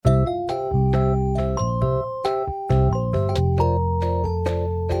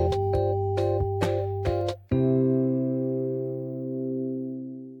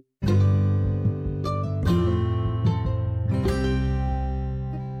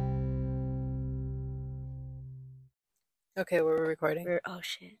Okay, we're recording. Oh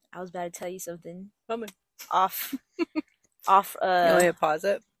shit. I was about to tell you something. Coming. Off off You want me to pause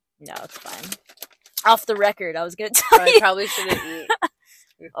it? no, it's fine. Off the record, I was gonna tell I you. probably shouldn't eat.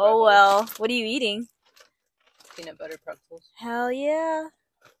 Oh well. What are you eating? Peanut butter pretzels. Hell yeah.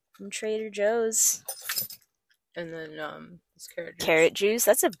 From Trader Joe's. And then this carrot juice. Carrot juice?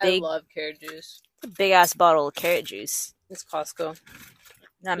 That's a I big love carrot juice. ass bottle of carrot juice. It's Costco.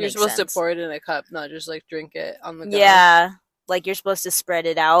 That You're makes supposed sense. to pour it in a cup, not just like drink it on the go. Yeah. Like you're supposed to spread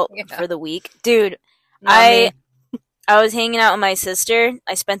it out Yeah. for the week. Dude, Not I me. I was hanging out with my sister.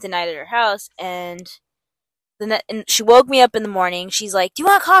 I spent the night at her house, and and she woke me up in the morning. She's like, "Do you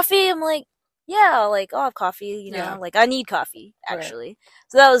want coffee?" I'm like, "Yeah, like I'll have coffee. Yeah. Like I need coffee Right. actually."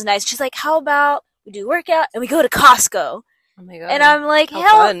 So that was nice. She's like, "How about we do a workout and we go to Costco?" Oh my god. And I'm like, How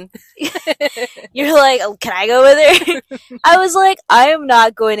 "Hell!" fun. You're like, oh, "Can I go with her?" I was like, "I am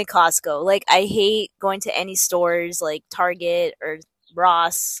not going to Costco. Like I hate going to any stores like Target or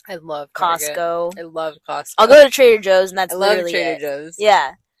Ross, I love Target. Costco. I love Costco. I'll go to Trader Joe's, and that's I love literally Trader it. Joe's.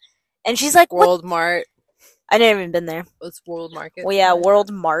 Yeah." And she's like, "What?" World Mart. I never even been there. What's World Market? Well, yeah,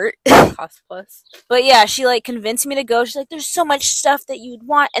 World Mart. Cost Plus. But yeah, she like convinced me to go. She's like, "There's so much stuff that you'd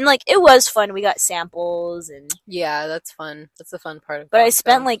want," and like it was fun. We got samples, and Yeah, that's fun. That's the fun part of but Costco. I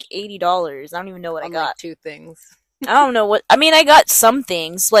spent like $80. I don't even know what I on got. like 2 things. I don't know what. I mean, I got some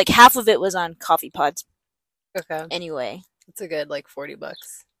things. Like half of it was on coffee pods. Okay. Anyway, It's a good like $40,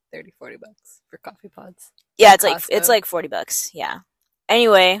 30, $40 for coffee pods. yeah, At it's Costco. like $40. Yeah.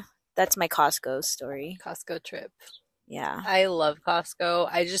 Anyway, that's my Costco story. Costco trip. Yeah. I love Costco.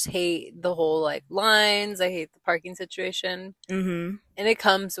 I just hate the whole like lines. I hate the parking situation. Mm-hmm. And it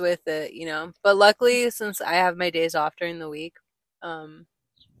comes with it, you know. But luckily, since I have my days off during the week,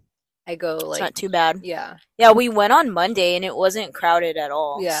 I go It's like, not too bad. yeah. Yeah, we went on Monday and it wasn't crowded at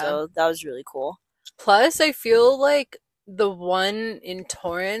all. Yeah. So that was really cool. Plus, I feel like the one in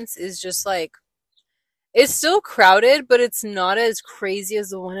Torrance is just like, it's still crowded, but it's not as crazy as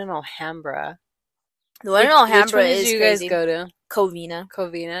the one in Alhambra. The one in Which Alhambra one did is you crazy. guys go to? Covina.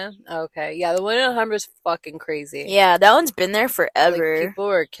 Covina? Okay. Yeah, the one in Alhambra is fucking crazy. Yeah, that one's been there Like, forever. people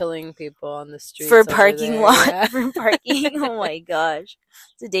are killing people on the streets For over parking there. lot. Yeah. For parking. Oh my gosh.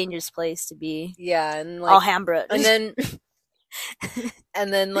 It's a dangerous place to be. Yeah, and like, Alhambra.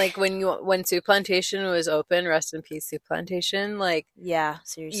 and then like when Soup Plantation was open, rest in peace Soup Plantation, like Yeah,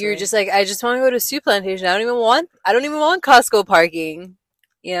 seriously. you're just like, I just want to go to Soup Plantation. I don't even want Costco parking.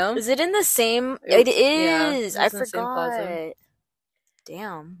 You know? Is it in the same? It- It yeah, is. it I was in the same plaza. forgot.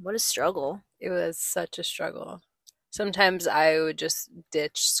 Damn, what a struggle. It was such a struggle. Sometimes I would just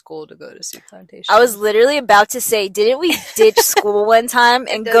ditch school to go to Soup Plantation. I was literally about to say, didn't we ditch school one time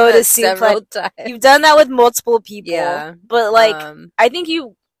and I've done go to that Soup several Plantation? times. You've done that with multiple people. Yeah. But like, Um, I think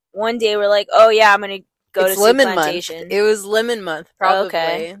you one day were like, oh yeah, I'm gonna go to it's Soup lemon Plantation. month. It was lemon month, probably.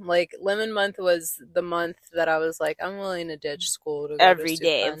 Okay. Like lemon month was the month that I was like, I'm willing to ditch school to go Every to Soup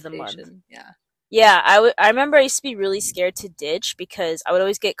day of the month. Plantation. Yeah. Yeah, I remember I used to be really scared to ditch because I would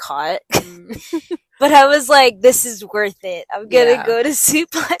always get caught. But I was like, this is worth it. I'm gonna Yeah. go to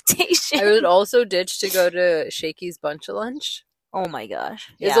Soup Plantation. I would also ditch to go to Shakey's Bunch of Lunch. Oh my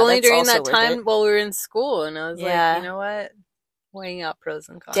gosh. It was Yeah, only that's during also that worth time it. while we were in school, and I was Yeah. like, you know what? Weighing out pros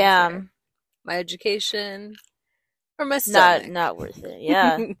and cons. here. Damn. My education or my stomach. Not worth it.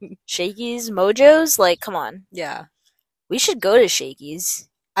 Yeah. Shakey's, Mojo's, like, come on. Yeah. We should go to Shakey's.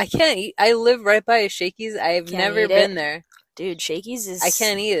 I can't eat. I live right by a Shakey's. I've Can't never eat been it? there. Dude, Shakey's is... I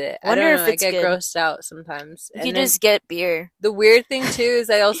can't eat it. I Wonder don't if know. it's I get good. grossed out sometimes. You And could then just get beer. the weird thing too is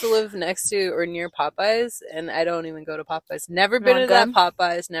I also live next to or near Popeyes, and I don't even go to Popeyes. Never been Not to that good?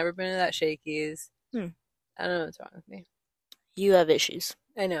 Popeyes. Never been to that Shakey's. Hmm. I don't know what's wrong with me. You have issues.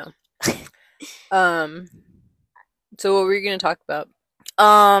 I know. So what were you gonna talk about?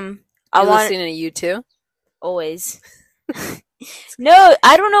 I You want... listening to you too? Always. No,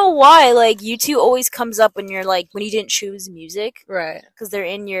 I don't know why. Like, U2 always comes up when you're like, when you didn't choose music. Right. Because they're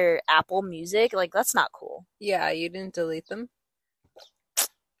in your Apple Music. Like, that's not cool. Yeah, you didn't delete them.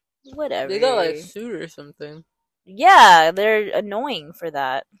 Whatever. They got like sued or something. Yeah, they're annoying for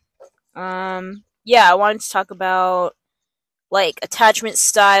that. Yeah, I wanted to talk about like attachment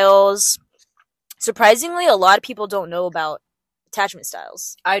styles. Surprisingly, a lot of people don't know about attachment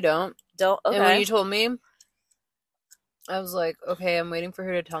styles. I don't. Don't okay. And when you told me, I was like, okay, I'm waiting for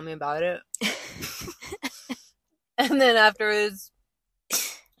her to tell me about it. And then afterwards,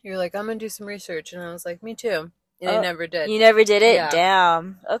 you're like, I'm gonna do some research, and I was like, me too. And I Oh, never did. You never did it? Yeah.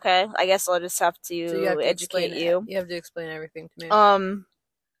 Damn. Okay. I guess I'll just have So you have to to educate explain you. You have to explain everything to me.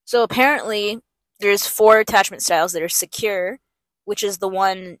 So apparently there's 4 attachment styles that are secure, which is the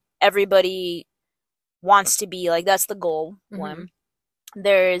one everybody wants to be, like, that's the goal Mm-hmm. one.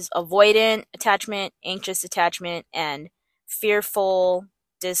 There's avoidant attachment, anxious attachment, and fearful,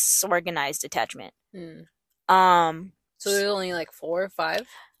 disorganized attachment. Mm. Um, So there's only like 4 or 5?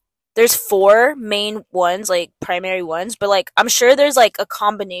 there's four main ones, like primary ones, but like I'm sure there's like a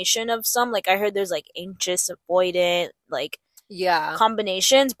combination of some. Like I heard there's like anxious, avoidant, like Yeah.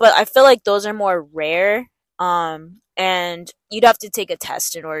 combinations, but I feel like those are more rare. And you'd have to take a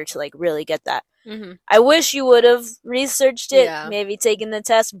test in order to like really get that. Mm-hmm. I wish you would have researched it, Yeah. maybe taken the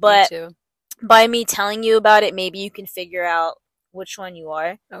test, Me but too. by me telling you about it, maybe you can figure out which one you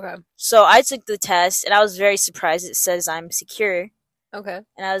are. Okay. So I took the test, and I was very surprised. It says I'm secure, Okay.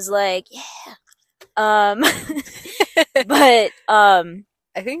 and I was like, yeah. But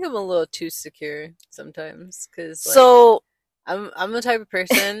I think I'm a little too secure sometimes because like so I'm the type of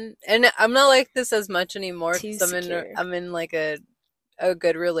person, and I'm not like this as much anymore too because secure. I'm in like a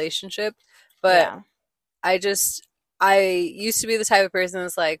good relationship, but Yeah. I used to be the type of person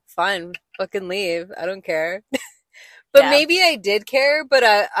that's like, fine, fucking leave, I don't care. But Yeah. maybe I did care, but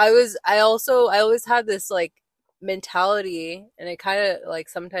I always had this like mentality, and I kind of like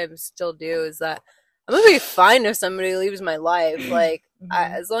sometimes still do, is that I'm gonna be fine if somebody leaves my life. Like Mhm.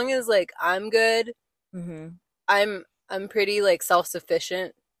 as long as like I'm good, Mhm. I'm pretty like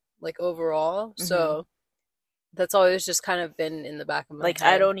self-sufficient like overall. Mhm. So that's always just kind of been in the back of my Like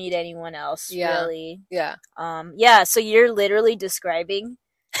head. I don't need anyone else, Yeah. really. Yeah. Yeah, so you're literally describing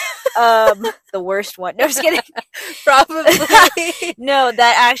the worst one. No, I'm just kidding. Probably. No,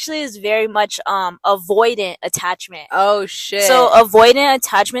 that actually is very much avoidant attachment. Oh shit. So avoidant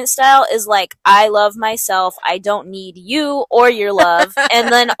attachment style is like, I love myself, I don't need you or your love. And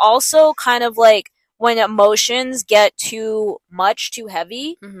then also kind of like when emotions get too much, too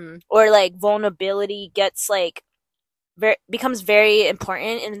heavy, Mm-hmm. or like vulnerability gets like becomes very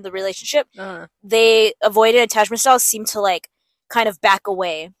important in the relationship, Uh-huh. they avoidant attachment styles seem to like kind of back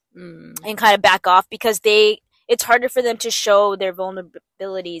away and kind of back off because it's harder for them to show their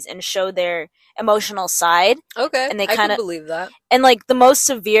vulnerabilities and show their emotional side. Okay, And they I kind can of, believe that. and like the most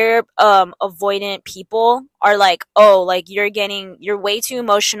severe avoidant people are like, oh, like you're way too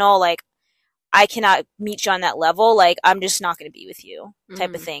emotional, like I cannot meet you on that level, like I'm just not going to be with you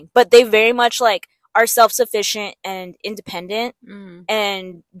type of thing. But they very much like are self-sufficient and independent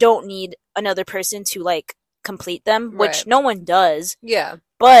and don't need another person to like complete them, which Right. no one does. Yeah.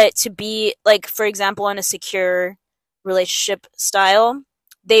 But to be like, for example, in a secure relationship style,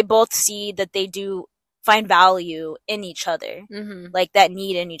 they both see that they do find value in each other, like that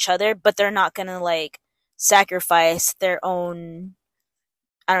need in each other, but they're not gonna like sacrifice their own,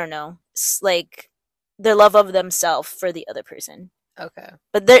 I don't know, like their love of themselves for the other person. Okay.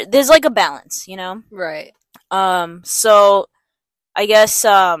 But there's like a balance, you know? Right. So I guess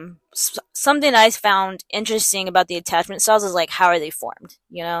something I found interesting about the attachment styles is like, how are they formed,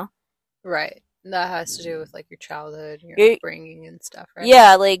 you know? Right. That has to do with like your childhood, your upbringing and stuff, right?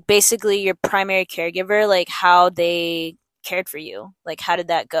 Yeah, like basically your primary caregiver, like how they cared for you, like how did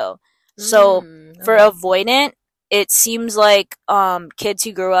that go? So for avoidant, it seems like kids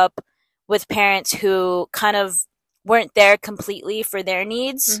who grew up with parents who kind of weren't there completely for their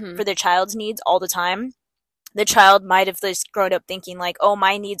needs, for their child's needs all the time. The child might have just grown up thinking like, oh,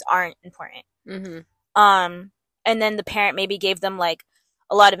 my needs aren't important. And then the parent maybe gave them like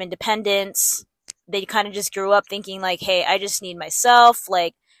a lot of independence. They kind of just grew up thinking like, hey, I just need myself,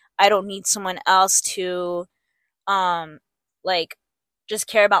 like I don't need someone else to like just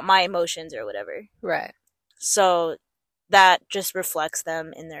care about my emotions or whatever. Right. So that just reflects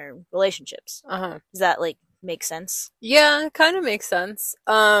them in their relationships. Does that like make sense? Yeah, it kind of makes sense.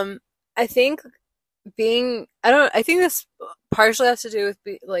 I think I think this partially has to do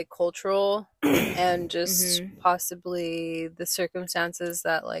with like cultural and just possibly the circumstances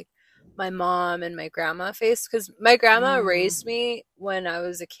that like my mom and my grandma faced, because my grandma raised me when I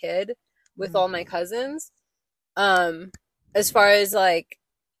was a kid with all my cousins. As far as like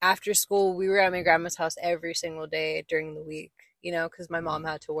after school, we were at my grandma's house every single day during the week, you know, because my mom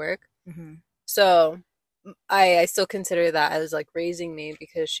had to work. So I still consider that as like raising me,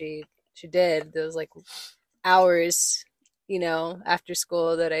 because she did those like hours, you know, after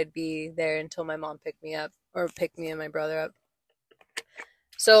school that I'd be there until my mom picked me up, or picked me and my brother up.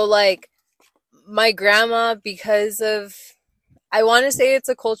 So like my grandma, because of, I want to say it's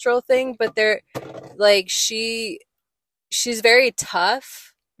a cultural thing, but they're like she's very tough.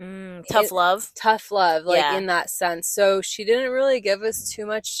 Tough love, like Yeah. in that sense. So she didn't really give us too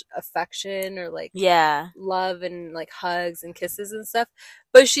much affection or like love and like hugs and kisses and stuff,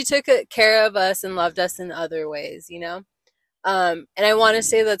 but she took care of us and loved us in other ways, you know. And I want to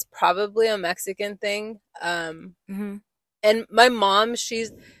say that's probably a Mexican thing. Mm-hmm. And my mom,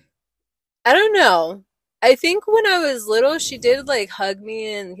 I don't know. I think when I was little, she did like hug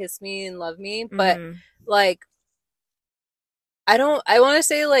me and kiss me and love me, but Mm-hmm. like I want to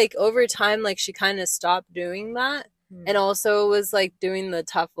say like over time, like she kind of stopped doing that and also was like doing the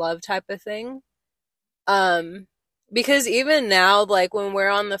tough love type of thing. Um, because even now, like when we're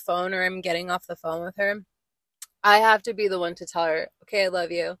on the phone or I'm getting off the phone with her, I have to be the one to tell her, okay, I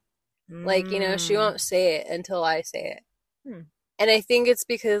love you. Like, she Mm. won't say it until I say it. Hmm. And I think it's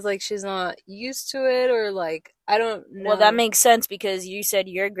because like she's not used to it or like I don't Well, that know. makes sense because you said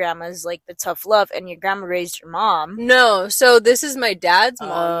your grandma's like the tough love, and your grandma raised your mom. No, so this is my dad's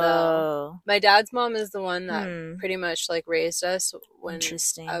mom though. Oh. My dad's mom is the one that Hmm. pretty much like raised us when I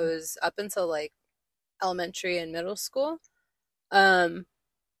Interesting. was up until like elementary and middle school. Um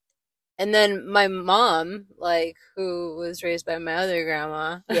and then my mom, like who was raised by my other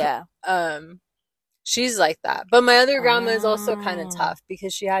grandma, Yeah. um she's like that. But my other grandma is also kind of Oh. tough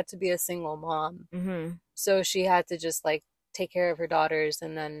because she had to be a single mom. Mm-hmm. So she had to just like take care of her daughters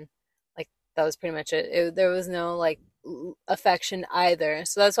and then like that was pretty much it. There was no like affection either.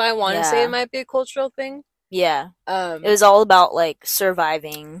 So that's why I want to say it Yeah. might be a cultural thing. Yeah. It Um was all about like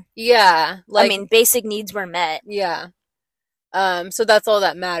surviving. yeah, I like mean, basic needs were met. yeah. So that's all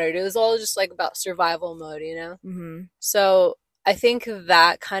that mattered. It was all just like about survival mode, Mm-hmm. So I think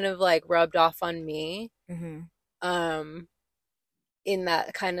that kind of like rubbed off on me. Mm-hmm. Um in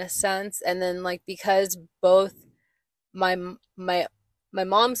that kind of sense and then like because both my my my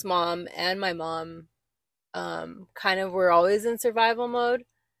mom's mom and my mom kind of were always in survival mode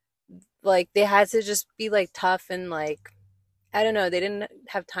like they had to just be like tough and like I don't know they didn't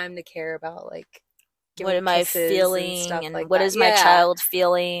have time to care about like What giving am I kisses and feeling, stuff and like what that is my yeah child so I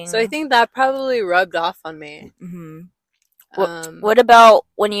feeling? think that probably rubbed off on me Mm-hmm. What um What about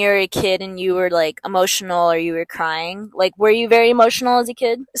when you were a kid and you were like emotional or you were crying? Like, were you very emotional as a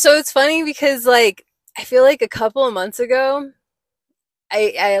kid? so it's funny because like I feel like a couple of months ago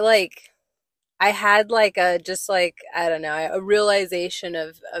I like I had like a just like I don't know a realization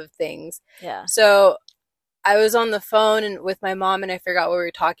of things. Yeah. So I was on the phone and with my mom and I forgot what we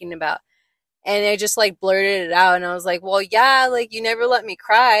were talking about, and I just like blurted it out and I was like, "Well, yeah, like you never let me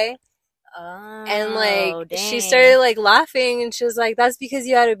cry," and like Oh, she started dang. like laughing and she was like, "That's because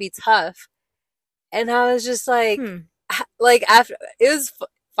you had to be tough," and I was just Hmm. like after it was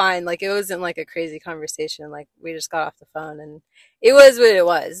fine, like it wasn't like a crazy conversation, like we just got off the phone and it was what it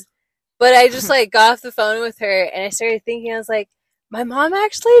was. But I just like got off the phone with her and I started thinking, I was like, my mom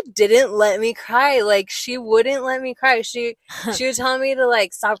actually didn't let me cry. Like she wouldn't let me cry. She would tell me to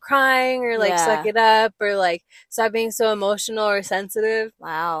like stop crying or like suck Yeah. it up or like stop being so emotional or sensitive.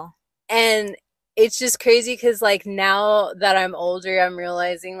 Wow. And it's just crazy because like now that I'm older, I'm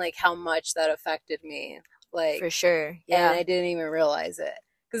realizing like how much that affected me. Like, For sure. and Yeah. I didn't even realize it.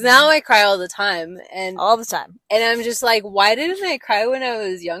 Because now Mhm. I cry all the time, and All the time. I'm just like, why didn't I cry when I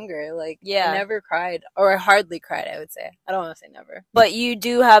was younger? Like, I Yeah. never cried, or I hardly cried, I would say. I don't want to say never. But you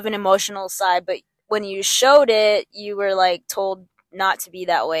do have an emotional side, but when you showed it, you were like told not to be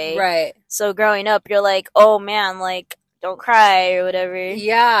that way. Right. So growing up, you're like, oh man, like, don't cry or whatever.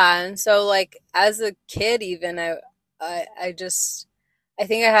 Yeah, and so like as a kid, even I just I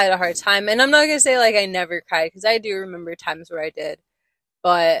think I had a hard time, and I'm not gonna say like I never cried because I do remember times where I did.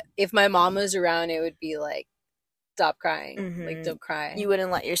 But if my mom was around, it would be like, stop crying, like Mm-hmm. don't cry. You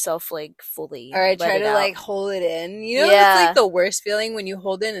wouldn't let yourself like fully Or I let try it to out. like hold it in. It's like Yeah, the worst feeling when you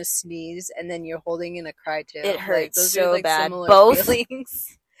hold in a sneeze and then you're holding in a cry it too. Like hurts those are so like bad. similar Both.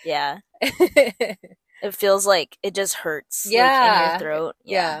 feelings. Yeah, it feels like it just hurts like in your Yeah. throat.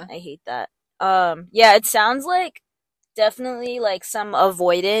 Yeah, Yeah. I hate that. Yeah, it sounds like definitely like some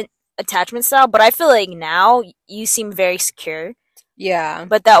avoidant attachment style, but I feel like now you seem very secure. Yeah.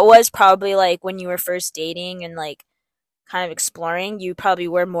 But that was probably like when you were first dating and like kind of exploring, you probably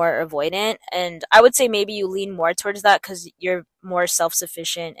were more avoidant. And I would say maybe you lean more towards that because you're more self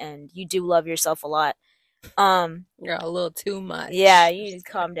sufficient and you do love yourself a lot. You're a little too Yeah, much. you need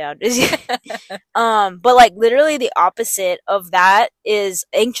to calm down. But like literally the opposite of that is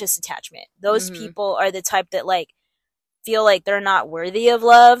anxious attachment. Those hmm people are the type that like feel like they're not worthy of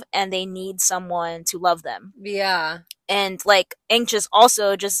love and they need someone to love them. Yeah. And like anxious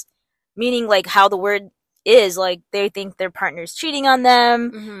also just meaning like how the word is like they think their partner's cheating on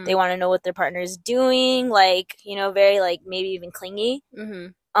them. hmm They want to know what their partner is doing, like, very like maybe even clingy. hmm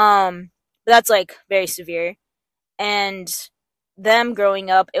But that's like very severe. And them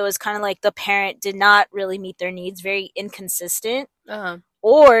growing up, it was kind of like the parent did not really meet their needs, very inconsistent. Uh-huh.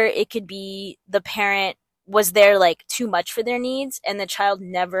 Or it could be the parent was there like too much for their needs, and the child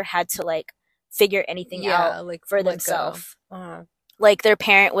never had to like figure anything out like for let go. themselves. Like their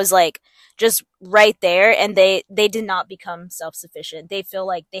parent was like just right there, and they did not become self-sufficient. They feel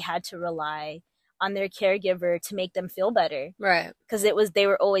like they had to rely on their caregiver to make them feel better, right? Because they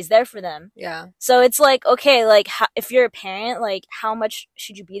were always there for them. Yeah. So it's like, okay, like if you're a parent, like how much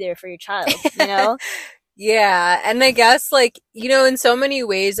should you be there for your child, you know? Yeah, and I guess like, you know, in so many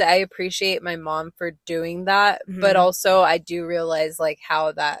ways I appreciate my mom for doing that, but also I do realize like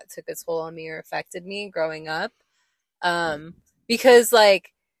how that took a toll on me or affected me growing up. Because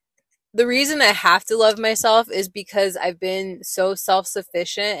like the reason I have to love myself is because I've been so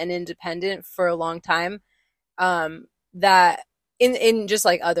self-sufficient and independent for a long time, that in just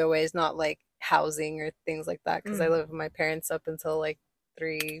like other ways, not like housing or things like that, because I lived with my parents up until like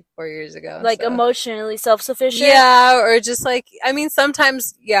 3-4 years ago. Like, so emotionally self-sufficient? Yeah, or just like, I mean,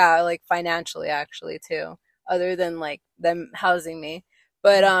 sometimes, yeah, like financially actually too, other than like them housing me.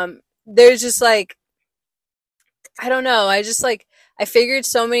 But there's just like, I don't know, I just like, I figured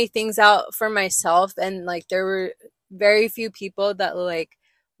so many things out for myself, and like there were very few people that like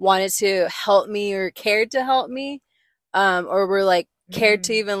wanted to help me or cared to help me, or were like cared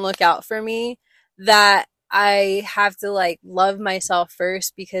to even look out for me, that I have to like love myself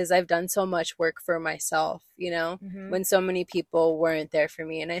first, because I've done so much work for myself, you know, when so many people weren't there for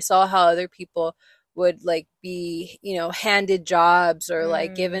me. And I saw how other people would like be, you know, handed jobs or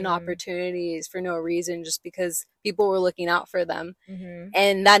like given opportunities for no reason, just because people were looking out for them.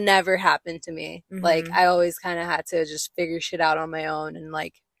 And that never happened to me. Like I always kind of had to just figure shit out on my own and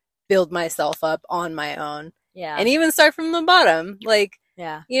like build myself up on my own. Yeah. And even start from the bottom. Like,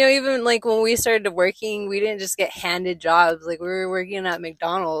 yeah, you know, even like when we started working, we didn't just get handed jobs. Like we were working at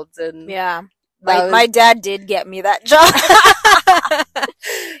McDonald's, and yeah, my dad did get me that job.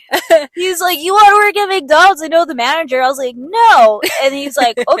 He's like, "You want to work at McDonald's? I know the manager." I was like, "No," and he's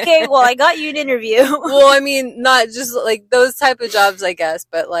like, "Okay, well, I got you an interview." Well, I mean, not just like those type of jobs, I guess,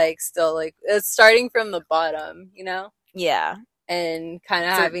 but like still, like it's starting from the bottom, you know? Yeah, and kind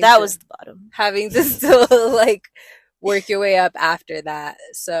of having that was the bottom, having to still like work your way up after that.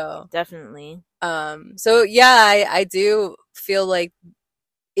 So definitely. So yeah, I do feel like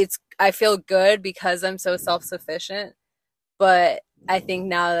I feel good because I'm so self-sufficient, but I think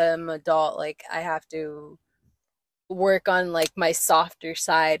now that I'm an adult, like I have to work on like my softer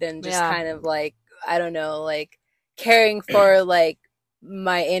side and just kind of like, I don't know, like caring for like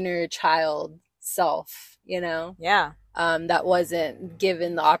my inner child self, you know? Yeah. That wasn't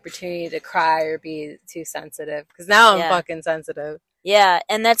given the opportunity to cry or be too sensitive, because now I'm fucking sensitive. Yeah,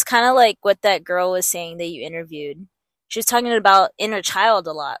 and that's kind of like what that girl was saying that you interviewed. She was talking about inner child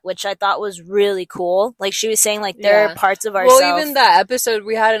a lot, which I thought was really cool. Like she was saying, like there are parts of ourselves. Well, even that episode,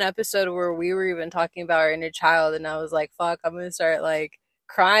 we had an episode where we were even talking about our inner child, and I was like, "Fuck, I'm gonna start like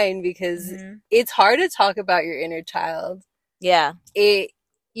crying," because it's hard to talk about your inner child. Yeah,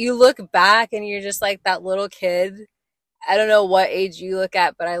 you look back and you're just like that little kid. I don't know what age you look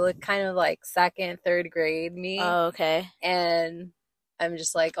at, but I look kind of like 2nd, 3rd grade me. Oh, okay. And I'm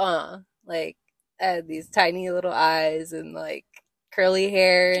just like, like I had these tiny little eyes and like curly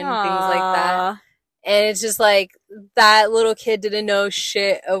hair and things like that. And it's just like that little kid didn't know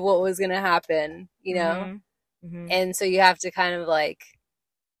shit of what was gonna happen, you know? And so you have to kind of like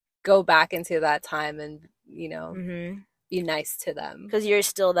go back into that time and, you know, be nice to them. Because you're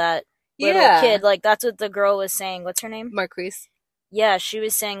still that little kid. Like that's what the girl was saying. What's her name? Marquise. Yeah, she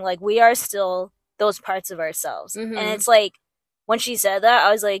was saying like we are still those parts of ourselves. And it's like when she said that,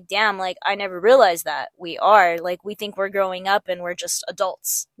 I was like, damn, like I never realized that we are. Like we think we're growing up and we're just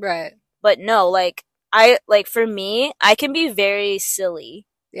adults. Right. But no, like for me, I can be very silly.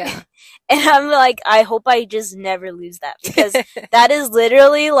 Yeah. And I'm like, I hope I just never lose that, because that is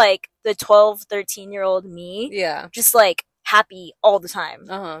literally like the 12, 13-year-old me. Yeah. Just like happy all the time.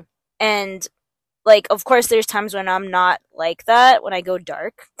 Uh-huh. And like, of course, there's times when I'm not like that, when I go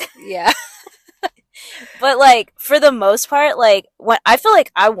dark. Yeah. But like, for the most part, like, when I feel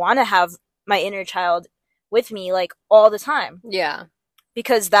like I want to have my inner child with me, like, all the time. Yeah.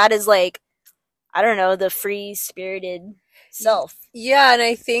 Because that is like, I don't know, the free-spirited self. Yeah, and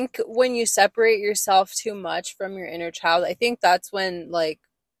I think when you separate yourself too much from your inner child, I think that's when, like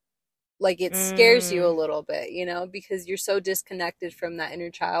it scares you a little bit, you know, because you're so disconnected from that inner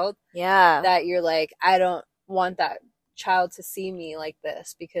child. Yeah. That you're like, I don't want that child to see me like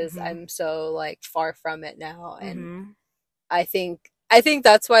this, because I'm so like far from it now. And I think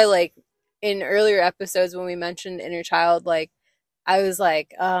that's why, like in earlier episodes when we mentioned inner child, like I was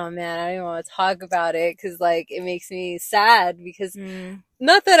like, oh man, I don't even want to talk about it because like it makes me sad because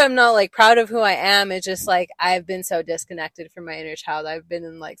not that I'm not like proud of who I am, it's just like I've been so disconnected from my inner child. I've been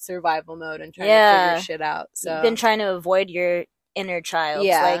in like survival mode and trying to figure shit out. So you've been trying to avoid your inner child.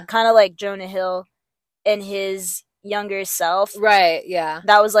 Yeah. Like kind of like Jonah Hill and his younger self. Right, yeah.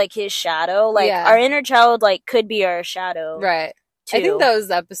 That was like his shadow. Like our inner child like could be our shadow. Right. Too. I think that was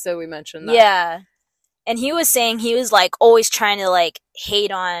the episode we mentioned that. Yeah. And he was saying he was like always trying to like hate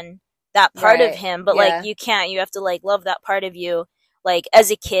on that part of him, but like you can't. You have to like love that part of you. Like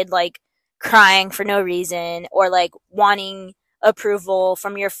as a kid, like crying for no reason or like wanting approval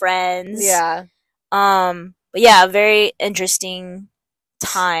from your friends. Yeah. But yeah, very interesting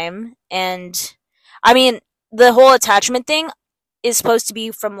time. And I mean, the whole attachment thing is supposed to be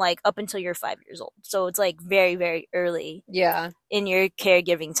from like up until you're 5 years old. So it's like very, very early. Yeah. In your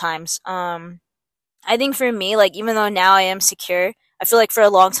caregiving times. I think for me, like, even though now I am secure, I feel like for a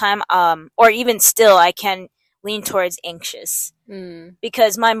long time, or even still, I can lean towards anxious.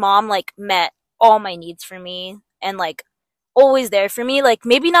 Because my mom, like, met all my needs for me and, like, always there for me. Like,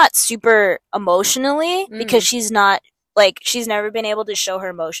 maybe not super emotionally, because she's not, like, she's never been able to show her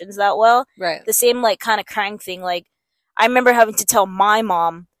emotions that well. Right. The same, like, kind of crying thing. Like, I remember having to tell my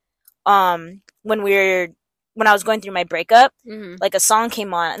mom, when I was going through my breakup, like a song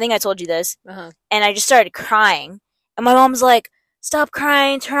came on. I think I told you this. And I just started crying. And my mom was like, stop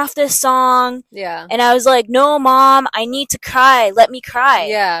crying, turn off this song. Yeah. And I was like, no, Mom, I need to cry. Let me cry.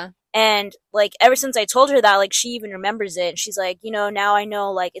 Yeah. And like ever since I told her that, like she even remembers it. And she's like, you know, now I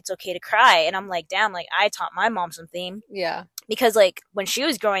know like it's okay to cry. And I'm like, damn, like I taught my mom something. Yeah. Because like when she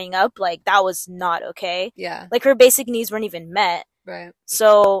was growing up, like that was not okay. Yeah. Like her basic needs weren't even met. Right.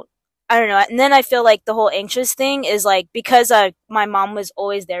 So I don't know. And then I feel like the whole anxious thing is like, because my mom was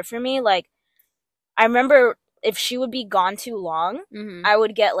always there for me, like, I remember if she would be gone too long, I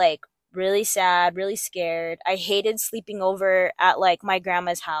would get like really sad, really scared. I hated sleeping over at like my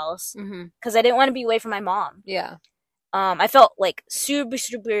grandma's house because I didn't want to be away from my mom. Yeah. I felt like super,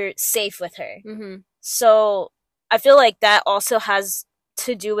 super safe with her. So I feel like that also has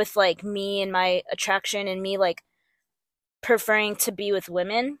to do with like me and my attraction and me like preferring to be with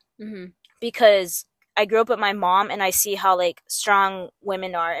women. Because I grew up with my mom and I see how like strong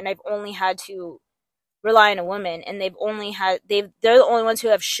women are, and I've only had to rely on a woman, and they're the only ones who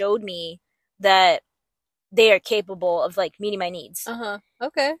have showed me that they are capable of like meeting my needs.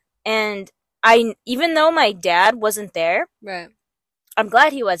 Okay. And even though my dad wasn't there, right, I'm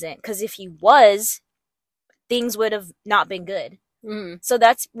glad he wasn't, because if he was, things would have not been good. So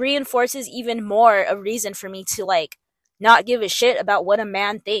that reinforces even more a reason for me to like not give a shit about what a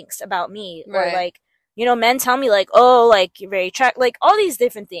man thinks about me. Right. Or like, you know, men tell me like, oh, like you're very attractive, like all these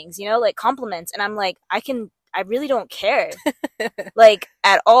different things, you know, like compliments. And I'm like, I really don't care like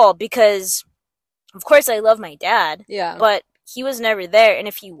at all, because of course I love my dad. Yeah. But he was never there. And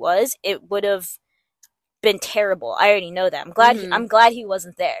if he was, it would have been terrible. I already know that. I'm glad he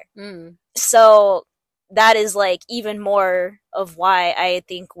wasn't there. So that is like even more of why I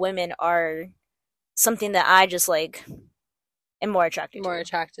think women are something that I just like am more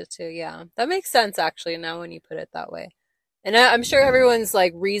attracted to. Yeah, that makes sense actually now when you put it that way. And I'm sure everyone's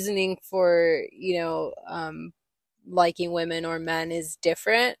like reasoning for, you know, liking women or men is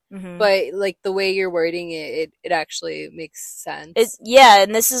different, but like the way you're wording it actually makes sense.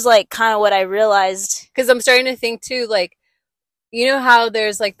 And this is like kind of what I realized, because I'm starting to think too, like, you know how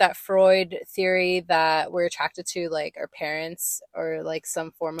there's like that Freud theory that we're attracted to like our parents or like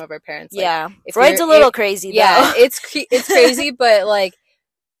some form of our parents. Like, Freud's a little crazy though. Yeah, it's crazy, but like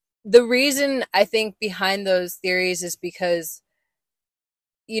the reason I think behind those theories is because,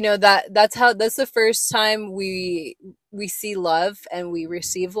 you know, that's the first time we see love and we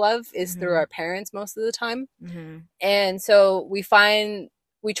receive love is through our parents most of the time. And so we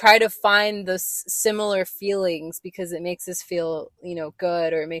try to find those similar feelings because it makes us feel, you know,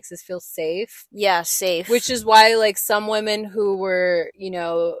 good, or it makes us feel safe. Yeah, safe. Which is why, like, some women who were, you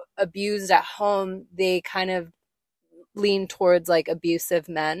know, abused at home, they kind of lean towards, like, abusive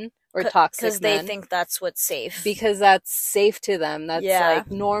men or toxic men. Because they think that's what's safe. Because that's safe to them. That's,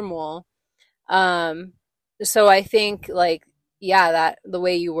 like, normal. So I think, like, yeah, that the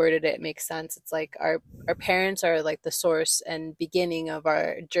way you worded it makes sense. It's like our parents are like the source and beginning of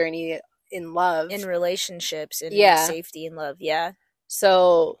our journey in love, in relationships, in safety and love. Yeah.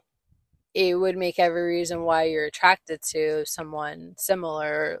 So it would make every reason why you're attracted to someone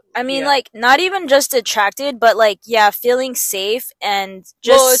similar. I mean, like, not even just attracted, but like, feeling safe and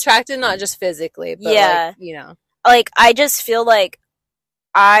just attracted, not just physically, but like, you know, like I just feel like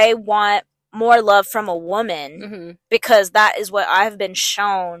I want more love from a woman because that is what I've been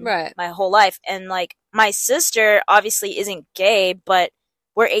shown my whole life. And like my sister obviously isn't gay, but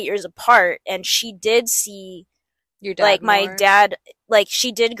we're 8 years apart, and she did see your dad like my more. dad, like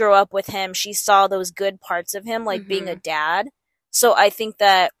she did grow up with him. She saw those good parts of him, like being a dad. So I think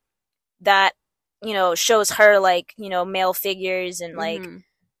that you know, shows her like, you know, male figures and like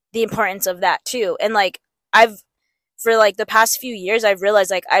the importance of that too. And like for like the past few years, I've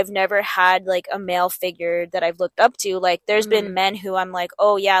realized like I've never had like a male figure that I've looked up to. Like there's been men who I'm like,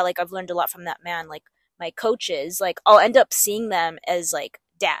 oh yeah, like I've learned a lot from that man. Like my coaches, like I'll end up seeing them as like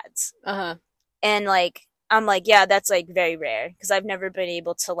dads. And like I'm like, yeah, that's like very rare because I've never been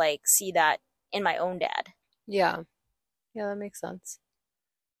able to like see that in my own dad. Yeah, that makes sense.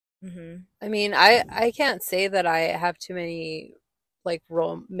 I mean, I can't say that I have too many like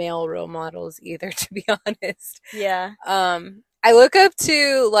male role models either, to be honest. Yeah. I look up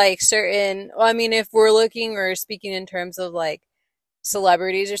to like certain, well, I mean, if we're looking or speaking in terms of like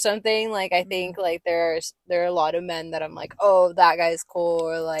celebrities or something, like I think like there are a lot of men that I'm like, oh, that guy's cool,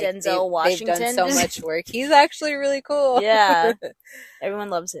 or like Denzel Washington. They've done so much work. He's actually really cool. Yeah. Everyone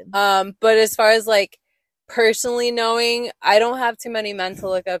loves him. But as far as like personally knowing, I don't have too many men to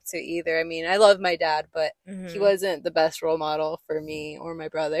look up to either. I mean, I love my dad, but he wasn't the best role model for me or my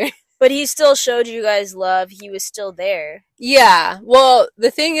brother. But he still showed you guys love. He was still there. Yeah. Well,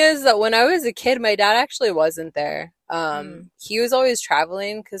 the thing is that when I was a kid, my dad actually wasn't there. He was always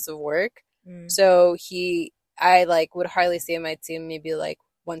traveling because of work. So I like would hardly see him. I'd see him maybe like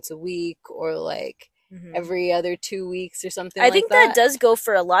once a week or like every other 2 weeks or something like that. I think that does go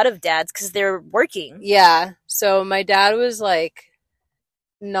for a lot of dads because they're working. Yeah. So my dad was like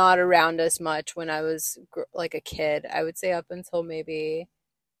not around as much when I was like a kid. I would say up until maybe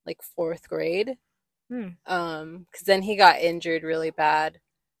like 4th grade. Because then he got injured really bad.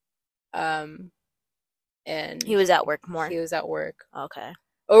 And he was at work more. He was at work. Okay.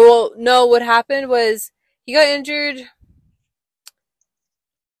 Oh, well, no, what happened was he got injured.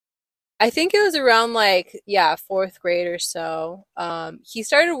 I think it was around like 4th grade or so. He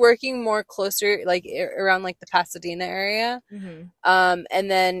started working more closer, like around like the Pasadena area.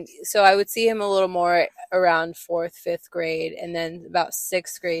 And then so I would see him a little more around 4th, 5th grade, and then about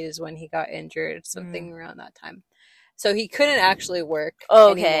 6th grade is when he got injured, something around that time. So he couldn't actually work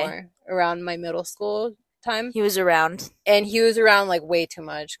anymore around my middle school time. He was around. And he was around like way too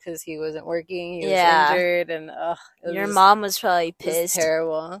much because he wasn't working. He was injured, and your mom was probably pissed. It was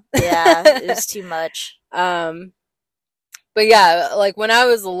terrible. Yeah, it was too much. But yeah, like when I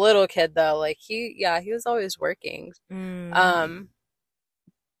was a little kid though, like he was always working. But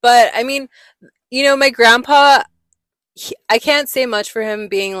I mean, you know, my grandpa, I can't say much for him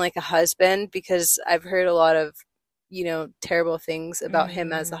being like a husband because I've heard a lot of, you know, terrible things about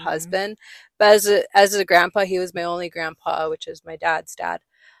him as a husband. But as a grandpa, he was my only grandpa, which is my dad's dad.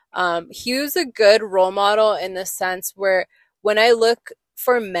 He was a good role model in the sense where when I look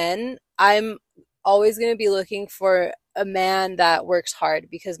for men, I'm always going to be looking for a man that works hard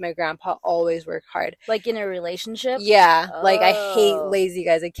because my grandpa always worked hard. Like in a relationship? Yeah. Like I hate lazy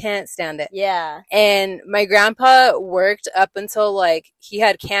guys. I can't stand it. Yeah. And my grandpa worked up until like he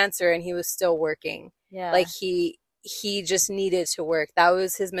had cancer and he was still working. Yeah. Like he just needed to work. That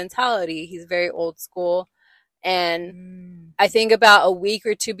was his mentality. He's very old school. And I think about a week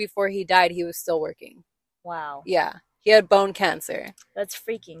or two before he died, he was still working. Wow. Yeah. He had bone cancer. That's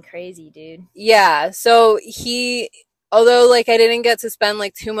freaking crazy, dude. Yeah. So although like I didn't get to spend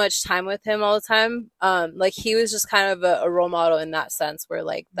like too much time with him all the time, like he was just kind of a role model in that sense where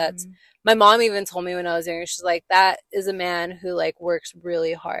like that's, my mom even told me when I was younger, she's like, that is a man who like works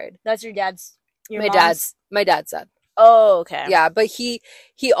really hard. That's your dad's? My dad's dad. Oh, okay. Yeah, but he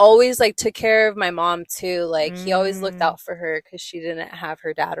always like took care of my mom too. Like he always looked out for her because she didn't have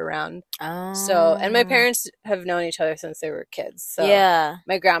her dad around. Oh. So, and my parents have known each other since they were kids. So yeah,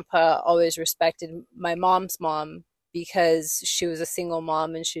 my grandpa always respected my mom's mom because she was a single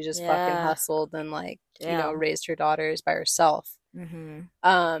mom and she just fucking hustled and like you know raised her daughters by herself.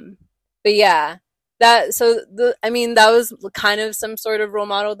 But yeah. That was kind of some sort of role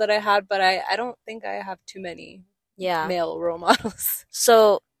model that I had, but I don't think I have too many male role models.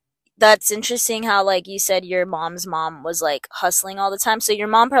 So that's interesting how like you said your mom's mom was like hustling all the time. So your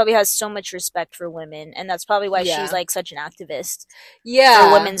mom probably has so much respect for women, and that's probably why she's like such an activist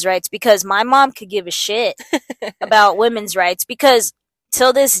for women's rights, because my mom could give a shit about women's rights, because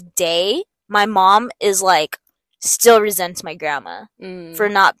till this day my mom is like still resents my grandma for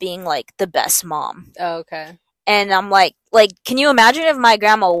not being like the best mom. Oh, okay. And I'm like, can you imagine if my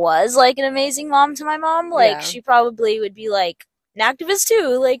grandma was like an amazing mom to my mom? Like she probably would be like an activist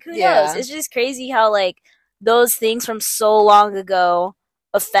too. Like, who knows? Yeah. It's just crazy how like those things from so long ago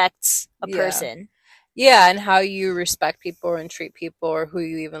affects a Yeah. person. Yeah, and how you respect people and treat people or who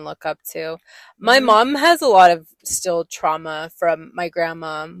you even look up to. My Mm-hmm. mom has a lot of still trauma from my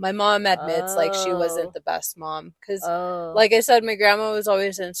grandma. My mom admits like she wasn't Oh. the best mom because Oh. like I said, my grandma was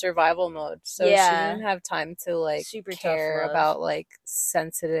always in survival mode. So she Yeah. didn't have time to like Super tough care love. about like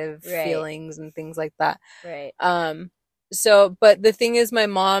sensitive Right. feelings and things like that. Right. So but the thing is my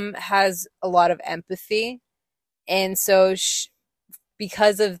mom has a lot of empathy and so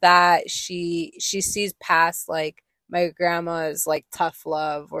because of that she sees past like my grandma's like tough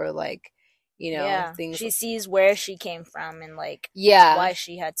love or like Yeah. things. She sees where she came from and like Yeah, why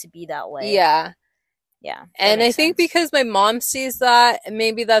she had to be that way. yeah, Yeah. That and I makes think sense. because my mom sees that and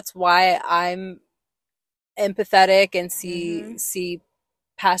maybe that's why I'm empathetic and Mm-hmm. see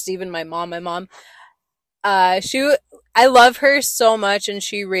past even my mom she I love her so much and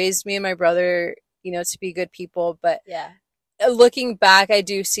she raised me and my brother to be good people, but Yeah. looking back, I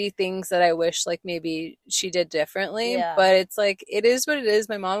do see things that I wish like maybe she did differently, Yeah. but it's like it is what it is.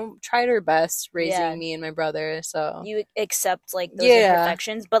 My mom tried her best Yeah. raising me and my brother, so You accept like those yeah,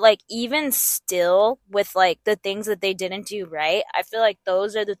 imperfections, but like even still with like the things that they didn't do right, I feel like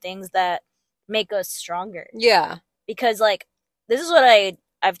those are the things that make us stronger. yeah, Because like this is what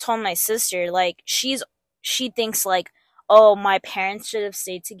I've told my sister, like she thinks like, oh, my parents should have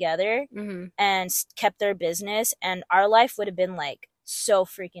stayed together hmm, and kept their business and our life would have been like so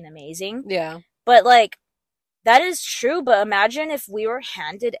freaking amazing. yeah, But like that is true, but imagine if we were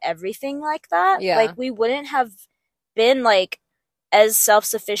handed everything like that. Like yeah, we wouldn't have been like as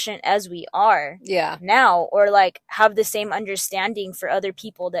self-sufficient as we are yeah. now or like have the same understanding for other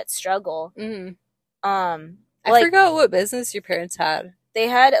people that struggle. Hmm. I Like forgot what business your parents had. they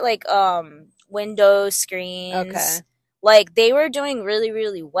had like window screens. Okay. Like they were doing really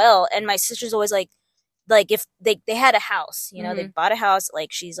really well and my sister's always like if they had a house, you know, they Hmm. bought a house,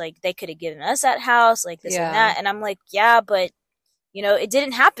 like she's like they could have given us that house, like this and Yeah. that, and I'm like, yeah, but you know, it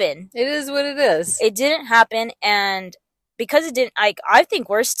didn't happen. It is what it is. It didn't happen, and because it didn't, like I think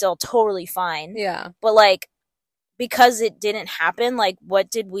we're still totally fine. Yeah. But like because it didn't happen, like what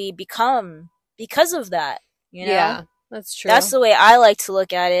did we become because of that? You know, Yeah. That's that's true. the way I like to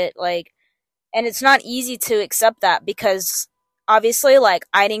look at it. Like, and it's not easy to accept that because obviously like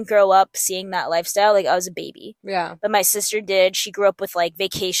I didn't grow up seeing that lifestyle, like I was a baby, Yeah. but my sister did. She grew up with like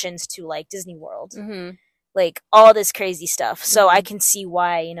vacations to like Disney World, Hmm. like all this crazy stuff, so I Hmm. can see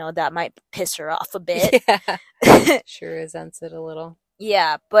why, you know, that might piss her off a bit. Yeah. Sure resents it a little.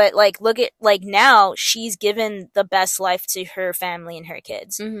 Yeah, but like look at like now she's given the best life to her family and her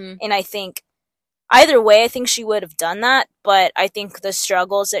kids, Hmm. and I think either way, I think she would have done that, but I think the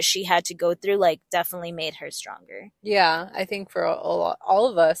struggles that she had to go through, like, definitely made her stronger. Yeah, I think for all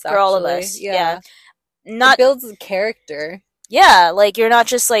of us, For all of actually. us, yeah. Yeah. It Not, builds character. yeah, like, you're not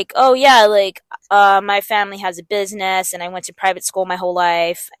just like, oh, yeah, like, my family has a business and I went to private school my whole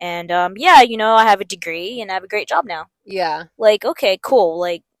life, and, yeah, you know, I have a degree and I have a great job now. Yeah. Like, okay, cool,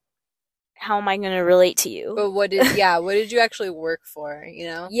 like, how am I going to relate to you? But what did you actually work for, you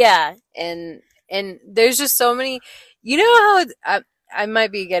know? Yeah. And there's just so many, you know how I might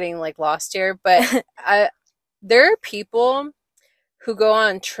be getting like lost here, but there are people who go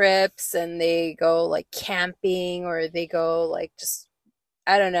on trips and they go like camping or they go like just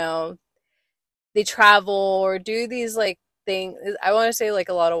I don't know, they travel or do these like things. I want to say like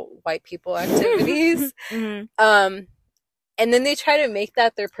a lot of white people activities. Hmm. Um and then they try to make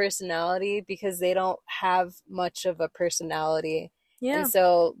that their personality because they don't have much of a personality. And Yeah.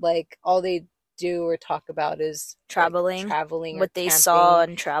 so like all they do or talk about is like Traveling. traveling or What they saw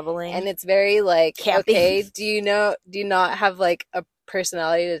camping. and traveling. And it's very like, Camping. okay, do you not have like a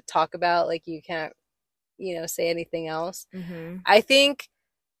personality to talk about? Like you can't, say anything else. Hmm. I think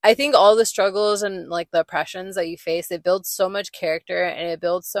all the struggles and like the oppressions that you face, it builds so much character and it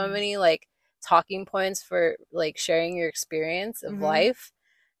builds so many like talking points for like sharing your experience of Hmm. life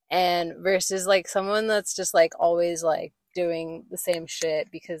and versus like someone that's just like always like doing the same shit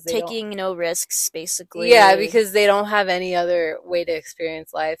because they don't Taking no risks, basically. yeah, because they don't have any other way to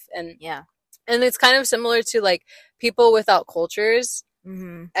experience life. Yeah. And it's kind of similar to like people without cultures.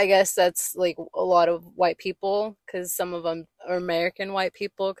 Hmm. I guess that's like a lot of white people because some of them are American white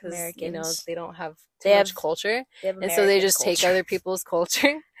people because Americans. they don't have too They much have culture, they have and so they American just take culture. other people's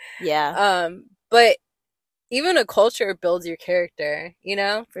culture. Yeah, But even a culture builds your character, you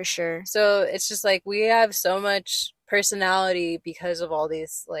know. for sure. So it's just like we have so much personality because of all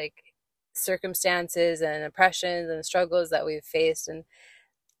these like circumstances and oppressions and struggles that we've faced, and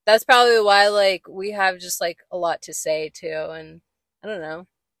That's probably why like we have just like a lot to say too, and I don't know.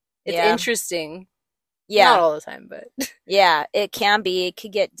 It's Yeah. interesting. Not Yeah. all the time, but Yeah, it can be. It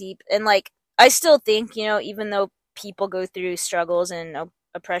could get deep. And like I still think, even though people go through struggles and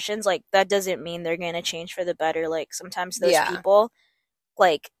oppressions, like that doesn't mean they're going to change for the better. Like sometimes those yeah. people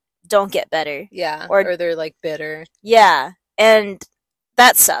like don't get better. Yeah, Or or they're like bitter. yeah, and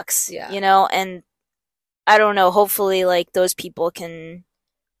that sucks, Yeah. and I don't know, hopefully like those people can,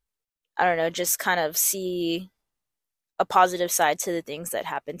 I don't know, just kind of see a positive side to the things that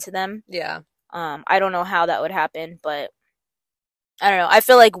happen to them. Yeah. I don't know how that would happen, but I don't know. I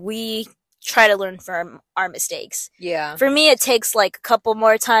feel like we try to learn from our mistakes. Yeah. For me, it takes like a couple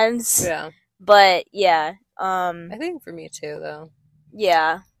more times. Yeah. But yeah. I think for me too, though.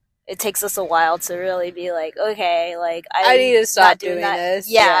 Yeah. It takes us a while to really be like, okay, like I need to stop doing that. this.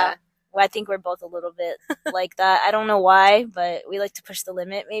 Yeah. Well, I think we're both a little bit like that. I don't know why, but we like to push the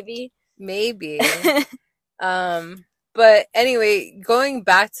limit, maybe. Maybe. But anyway, going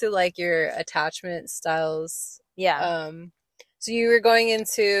back to like your attachment styles. Yeah. So you were going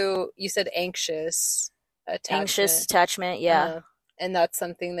into, you said anxious attachment. Anxious attachment, yeah. And that's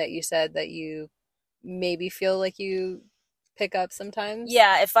something that you said that you maybe feel like you pick up sometimes?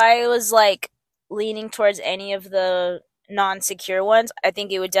 Yeah, if I was like leaning towards any of the non-secure ones, I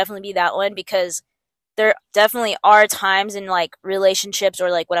think it would definitely be that one, because there definitely are times in like relationships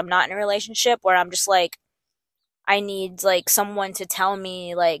or like when I'm not in a relationship where I'm just like, I need like someone to tell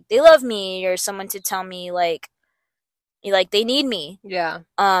me like they love me, or someone to tell me like they need me. Yeah.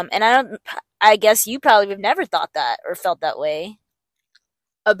 And I guess you probably have never thought that or felt that way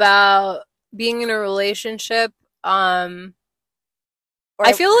about being in a relationship.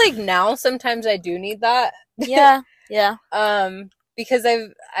 I feel like now sometimes I do need that. Yeah. Yeah. Because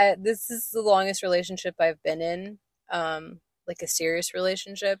this is the longest relationship I've been in, like a serious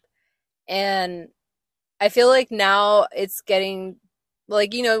relationship, and I feel like now it's getting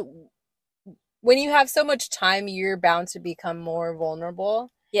like, when you have so much time, you're bound to become more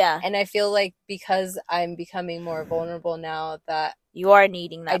vulnerable. Yeah. And I feel like because I'm becoming more vulnerable now, that you are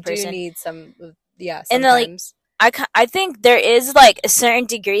needing that person. I do need some, yeah, sometimes. And I think there is like a certain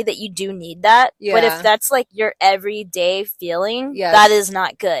degree that you do need that. Yeah. But if that's like your everyday feeling, that is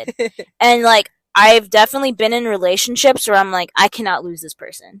not good. And like, I've definitely been in relationships where I'm like, I cannot lose this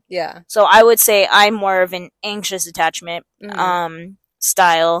person. Yeah. So I would say I'm more of an anxious attachment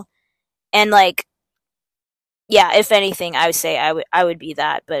style. And like, yeah, if anything, I would say I would be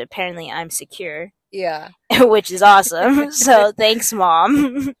that. But apparently I'm secure. Yeah. Which is awesome. So thanks,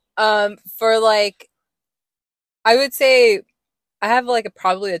 Mom. For like, I would say I have like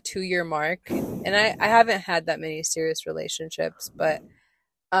probably a 2-year mark, and I haven't had that many serious relationships, but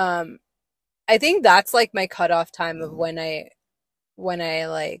I think that's like my cutoff time of when I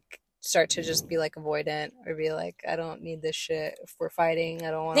like start to just be like avoidant, or be like, I don't need this shit. If we're fighting,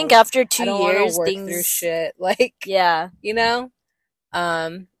 I don't want. I think after 2 years, work things through shit. Like, yeah,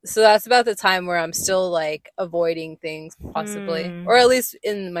 So that's about the time where I'm still like avoiding things, possibly, or at least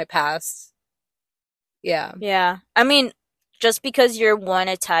in my past. Yeah. Yeah. I mean, just because you're one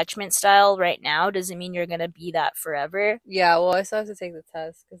attachment style right now doesn't mean you're gonna be that forever. Yeah, well, I still have to take the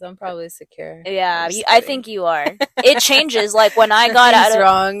test because I'm probably secure. Yeah, I think you are. It changes. Like when I got out of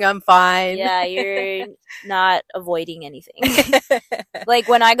wrong, I'm fine. Yeah, you're not avoiding anything. Like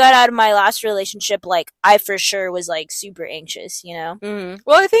when I got out of my last relationship, like I for sure was like super anxious, Mm-hmm.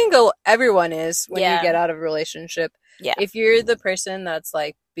 Well, I think everyone is when you get out of a relationship. Yeah. If you're the person that's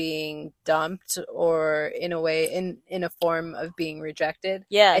like being dumped, or in a way in a form of being rejected,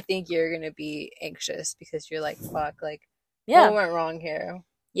 I think you're gonna be anxious because you're like, fuck, like, what went wrong here?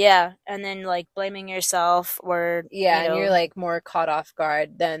 Yeah, and then like blaming yourself, or and you're like more caught off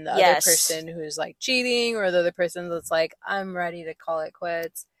guard than the other person who's like cheating, or the other person that's like, I'm ready to call it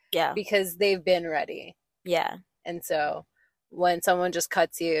quits. Yeah, because they've been ready. Yeah, and so when someone just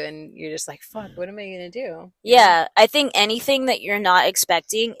cuts you and you're just like, fuck, what am I going to do? Yeah, I think anything that you're not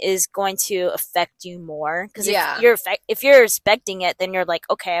expecting is going to affect you more. Because if you're expecting it, then you're like,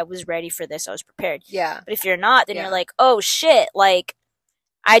 okay, I was ready for this. I was prepared. Yeah. But if you're not, then you're like, oh, shit. Like,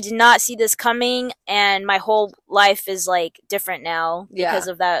 I did not see this coming, and my whole life is, like, different now because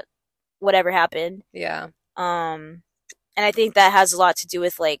of that, whatever happened. Yeah. And I think that has a lot to do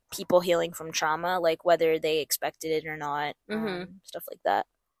with, like, people healing from trauma, like, whether they expected it or not, stuff like that.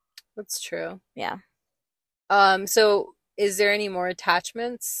 That's true. Yeah. So is there any more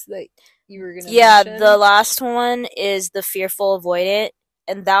attachments that you were going to mention? The last one is the fearful avoidant,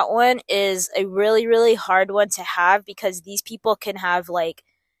 and that one is a really, really hard one to have, because these people can have, like,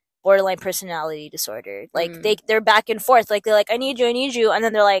 borderline personality disorder. Like they're back and forth. Like they're like, I need you, and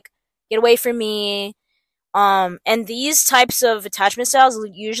then they're like, get away from me. And these types of attachment styles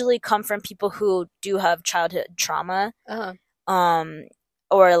usually come from people who do have childhood trauma.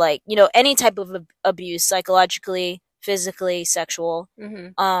 Or like, you know, any type of abuse, psychologically, physically, sexual.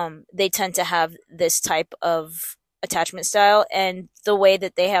 They tend to have this type of attachment style, and the way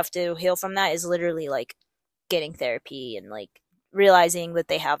that they have to heal from that is literally like getting therapy and like realizing that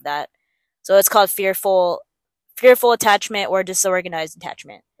they have that. So it's called fearful attachment or disorganized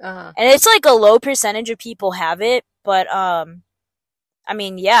attachment. And it's like a low percentage of people have it, but I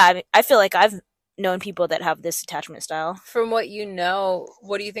mean, yeah, I feel like I've known people that have this attachment style. From what you know,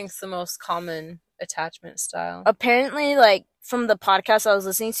 what do you think is the most common attachment style? Apparently, like from the podcast I was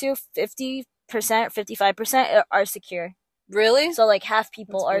listening to, 50%, 55% are secure. Really? So like half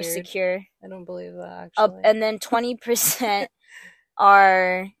people are secure. I don't believe that, actually. And then 20%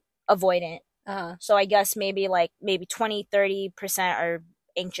 are avoidant. So I guess maybe 20, 30% are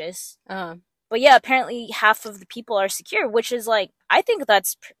anxious. But yeah, apparently half of the people are secure, which is like, I think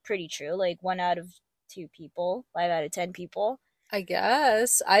that's pretty true. Like 1 out of 2 people, 5 out of 10 people. I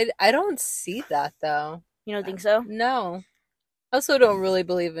guess. I don't see that though. You don't think so? No. I also don't really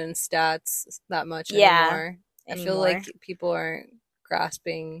believe in stats that much anymore. I feel like people aren't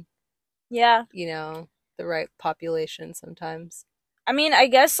grasping, you know, the right population sometimes. I mean, I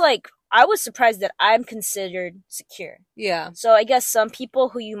guess like I was surprised that I'm considered secure. Yeah. So I guess some people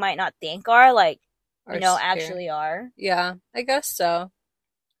who you might not think are like, you know, secure. Actually are. Yeah, I guess so.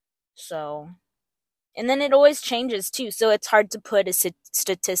 So, and then it always changes too. So it's hard to put a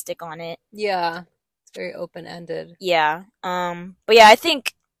statistic on it. Yeah. It's very open-ended. Yeah. But yeah, I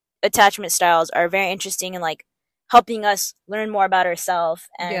think attachment styles are very interesting and like helping us learn more about ourselves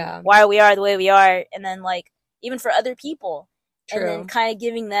and why we are the way we are. And then like, even for other people. True. And then kind of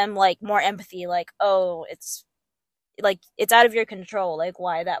giving them like more empathy, like, oh, it's out of your control, like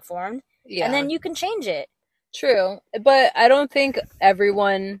why that formed. Yeah. And then you can change it. True. But I don't think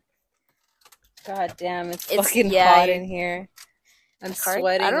everyone, God damn, it's fucking hot in here. I'm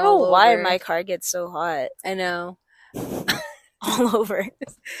sweating. I don't know why my car gets so hot. I know. All over.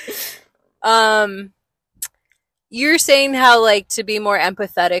 You're saying how like to be more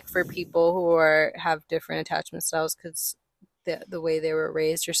empathetic for people who have different attachment styles because the way they were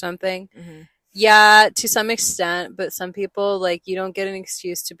raised or something. Yeah, to some extent, but some people, like, you don't get an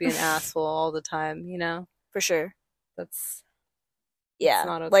excuse to be an asshole all the time, you know? For sure. That's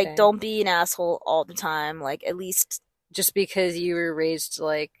not okay. Like, don't be an asshole all the time, like, at least... Just because you were raised,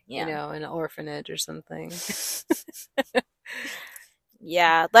 like, you know, in an orphanage or something.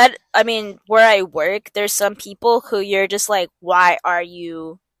 Yeah, I mean, where I work, there's some people who you're just like, why are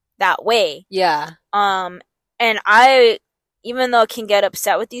you that way? Yeah. And I... Even though I can get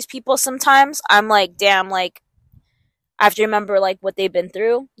upset with these people sometimes, I'm like, damn, like, I have to remember, like, what they've been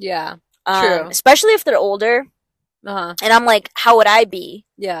through. Yeah, true. Especially if they're older. And I'm like, how would I be?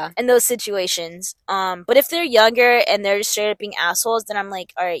 Yeah. In those situations. But if they're younger and they're just straight up being assholes, then I'm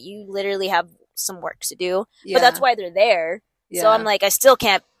like, all right, you literally have some work to do. Yeah. But that's why they're there. Yeah. So I'm like, I still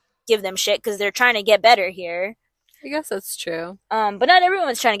can't give them shit because they're trying to get better here. I guess that's true. But not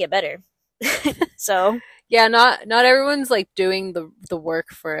everyone's trying to get better. So... Yeah, not everyone's like doing the work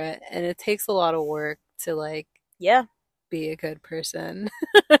for it, and it takes a lot of work to like be a good person.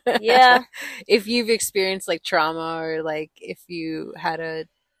 Yeah. If you've experienced like trauma or like if you had a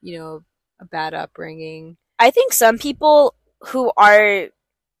bad upbringing. I think some people who are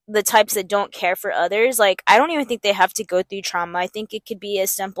the types that don't care for others, like I don't even think they have to go through trauma. I think it could be as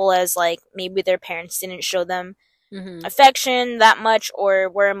simple as like maybe their parents didn't show them affection that much or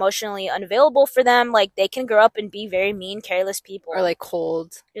were emotionally unavailable for them. Like they can grow up and be very mean, careless people. Or like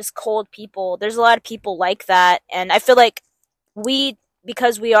cold. Just cold people. There's a lot of people like that. And I feel like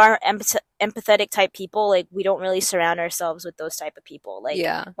because we are empathetic type people, like we don't really surround ourselves with those type of people. Like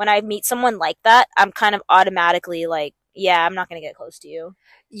when I meet someone like that, I'm kind of automatically like, yeah, I'm not going to get close to you.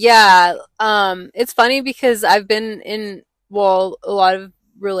 Yeah. It's funny because I've been in, a lot of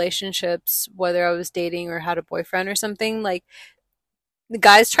relationships, whether I was dating or had a boyfriend or something, like the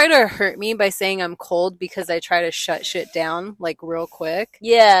guys try to hurt me by saying I'm cold because I try to shut shit down like real quick.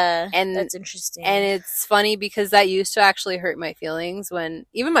 Yeah, and that's interesting. And it's funny because that used to actually hurt my feelings when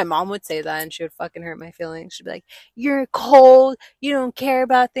even my mom would say that and she would fucking hurt my feelings. She'd be like, "You're cold, you don't care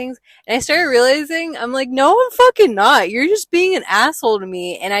about things." And I started realizing I'm like, no, I'm fucking not. You're just being an asshole to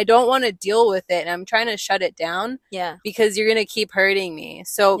me and I don't want to deal with it and I'm trying to shut it down. Yeah. Because you're gonna keep hurting me.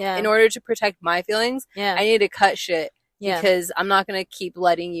 So in order to protect my feelings, I need to cut shit. Yeah. Because I'm not going to keep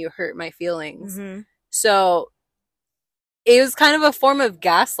letting you hurt my feelings. So it was kind of a form of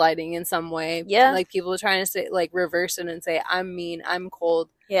gaslighting in some way. Yeah. Like people trying to say, like, reverse it and say, I'm mean, I'm cold.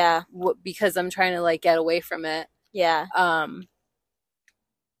 Yeah. Because I'm trying to, like, get away from it. Yeah.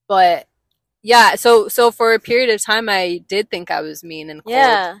 But yeah, so for a period of time, I did think I was mean and cold.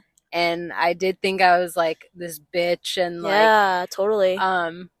 Yeah. And I did think I was, like, this bitch and, like... Yeah, totally.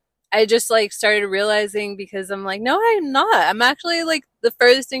 I just, like, started realizing because I'm like, no, I'm not. I'm actually, like, the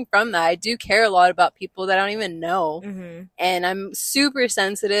furthest thing from that. I do care a lot about people that I don't even know. Mm-hmm. And I'm super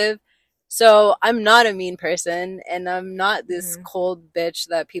sensitive. So I'm not a mean person. And I'm not this cold bitch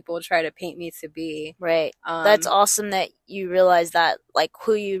that people try to paint me to be. Right. That's awesome that you realize that, like,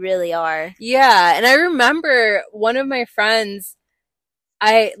 who you really are. Yeah. And I remember one of my friends,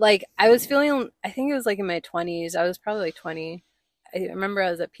 I was feeling, I think it was, like, in my 20s. I was probably, like, 20. I remember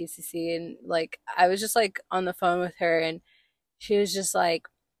I was at PCC and, like, I was just, like, on the phone with her and she was just like,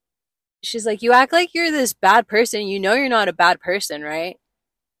 she's like, you act like you're this bad person. You know you're not a bad person, right?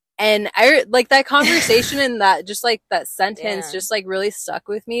 And I, like, that conversation and that, just, like, that sentence just, like, really stuck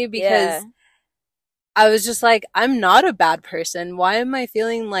with me because I was just like, I'm not a bad person. Why am I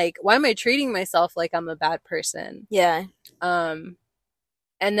treating myself like I'm a bad person? Yeah. And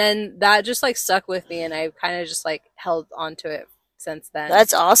then that just, like, stuck with me and I kind of just, like, held on to it since then.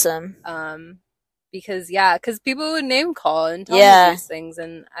 That's awesome. Because people would name call and tell me these things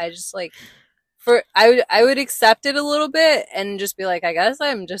and I just, like, I would accept it a little bit and just be like, I guess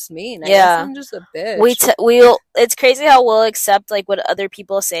I'm just mean. I guess I'm just a bitch. It's crazy how we'll accept, like, what other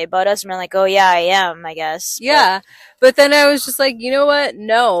people say about us and we're like, oh yeah, I am, I guess. Yeah. But then I was just like, you know what?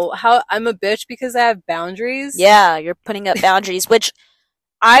 No. I'm a bitch because I have boundaries. Yeah, you're putting up boundaries, which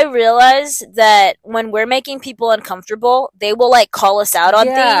I realize that when we're making people uncomfortable, they will, like, call us out on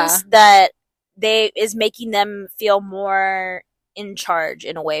things that is making them feel more in charge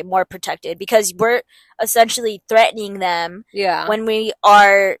in a way, more protected, because we're essentially threatening them when we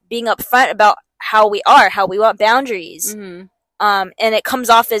are being upfront about how we want boundaries. Mm-hmm. And it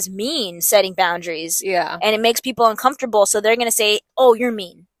comes off as mean setting boundaries. Yeah. And it makes people uncomfortable, so they're going to say, oh, you're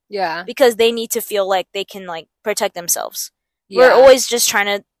mean. Yeah. Because they need to feel like they can, like, protect themselves. We're always just trying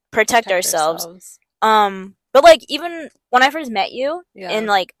to protect ourselves. But, like, even when I first met you in,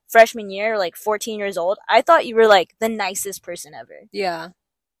 like, freshman year, like, 14 years old, I thought you were, like, the nicest person ever. Yeah.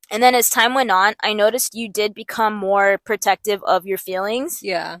 And then as time went on, I noticed you did become more protective of your feelings.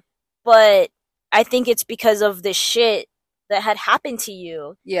 Yeah. But I think it's because of the shit that had happened to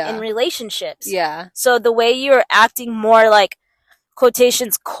you in relationships. Yeah. So the way you're acting more, like,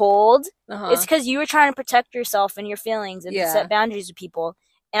 quotations cold, it's because you were trying to protect yourself and your feelings and set boundaries with people.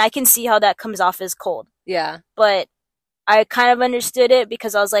 And I can see how that comes off as cold. Yeah. But I kind of understood it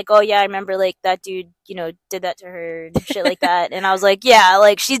because I was like, oh yeah, I remember, like, that dude, you know, did that to her and shit like that. And I was like, yeah,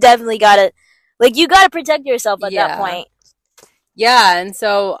 like, she's definitely gotta, like, you gotta protect yourself at that point. Yeah, and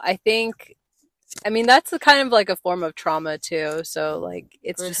so I think, I mean, that's a kind of, like, a form of trauma too. So, like,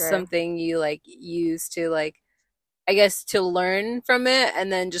 it's just something you, like, use to, like, I guess, to learn from it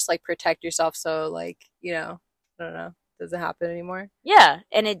and then just, like, protect yourself so, like, you know, I don't know, doesn't happen anymore. Yeah,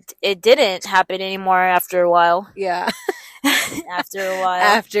 and it didn't happen anymore after a while. Yeah. After a while.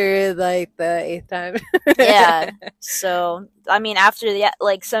 After, like, the 8th time. Yeah. So, I mean, after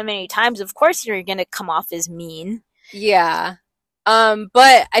like, so many times, of course you're gonna come off as mean. Yeah.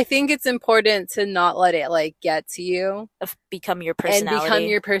 But I think it's important to not let it, like, get to you. Become your personality. And become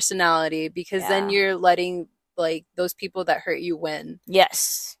your personality because then you're letting, like, those people that hurt you win.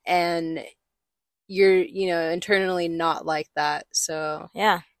 Yes. And you're, you know, internally not like that. So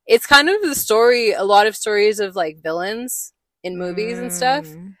yeah, it's kind of a lot of stories of, like, villains in movies and stuff.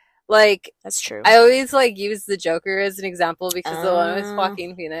 Like, that's true. I always, like, use the Joker as an example because the one with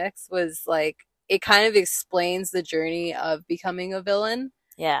Joaquin Phoenix was, like, it kind of explains the journey of becoming a villain.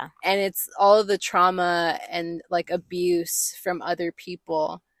 Yeah. And it's all of the trauma and, like, abuse from other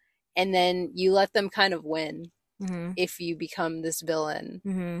people. And then you let them kind of win if you become this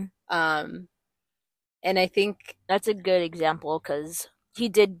villain. And I think that's a good example because he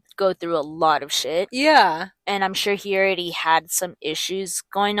did go through a lot of shit. Yeah. And I'm sure he already had some issues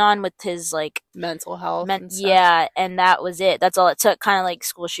going on with his, like, mental health and stuff. Yeah, and that was it. That's all it took. Kind of like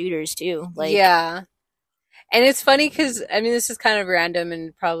school shooters too. Like, yeah. And it's funny because, I mean, this is kind of random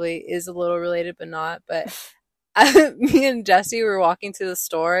and probably is a little related, but not. But me and Jesse were walking to the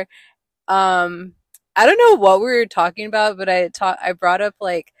store. I don't know what we were talking about, but I brought up,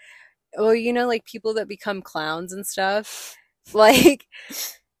 like, well, you know, like, people that become clowns and stuff. Like,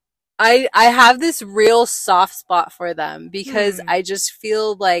 I have this real soft spot for them because I just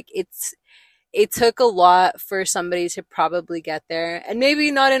feel like it took a lot for somebody to probably get there. And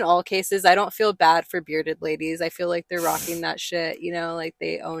maybe not in all cases. I don't feel bad for bearded ladies. I feel like they're rocking that shit, like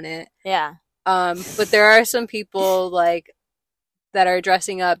they own it. Yeah. But there are some people like that are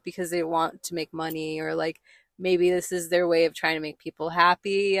dressing up because they want to make money, or like maybe this is their way of trying to make people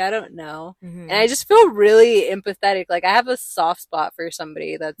happy. I don't know. And I just feel really empathetic. Like I have a soft spot for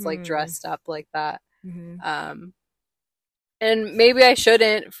somebody that's like dressed up like that. And maybe I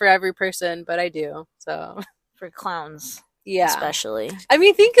shouldn't for every person, but I do. So for clowns, yeah, especially. I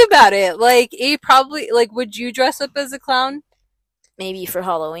mean, think about it. Like, it probably like, would you dress up as a clown? Maybe for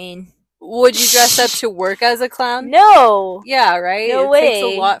Halloween. Would you dress up to work as a clown? No. Yeah, right? No it way.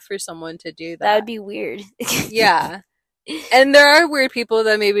 takes a lot for someone to do that. That would be weird. Yeah. And there are weird people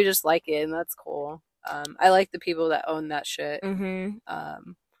that maybe just like it, and that's cool. I like the people that own that shit.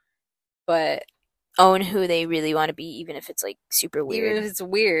 But own who they really want to be, even if it's like super weird. Even if it's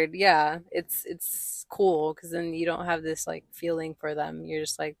weird, yeah. It's cool, because then you don't have this like feeling for them. You're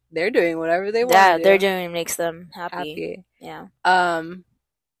just like, they're doing whatever they want to do. They're doing makes them happy. Yeah.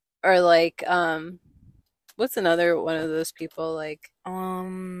 Or like, what's another one of those people like?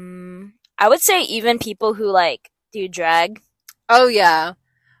 I would say even people who like do drag. Oh yeah.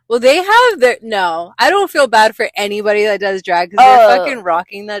 Well, they have their no. I don't feel bad for anybody that does drag, because they're fucking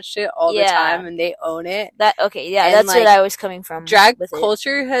rocking that shit all the time, and they own it. And that's like, where I was coming from. Drag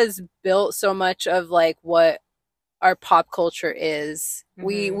culture has built so much of like what our pop culture is.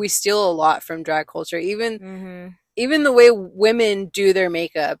 We steal a lot from drag culture, even the way women do their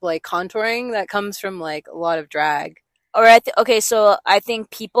makeup, like contouring, that comes from like a lot of drag. Or so I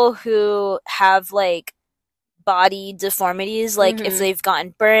think people who have like body deformities, like if they've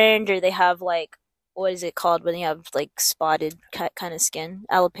gotten burned, or they have like, what is it called when you have like spotted kind of skin?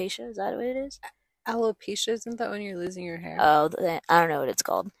 Alopecia, is that what it is? Alopecia, isn't that when you're losing your hair? Oh, I don't know what it's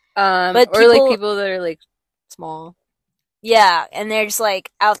called. But or like people that are like small. Yeah, and they're just like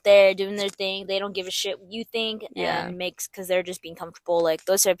out there doing their thing. They don't give a shit what you think, and because they're just being comfortable. Like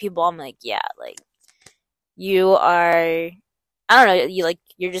those are people. I'm like, yeah, like you are. I don't know.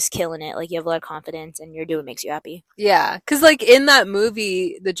 You're just killing it. Like you have a lot of confidence, and you're doing what makes you happy. Yeah, because like in that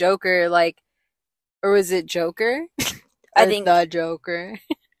movie, The Joker, like, or was it Joker? I think The Joker.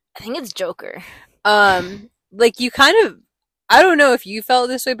 I think it's Joker. Like you kind of. I don't know if you felt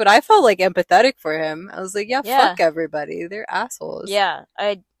this way, but I felt like empathetic for him. I was like, yeah. Fuck everybody. They're assholes. Yeah,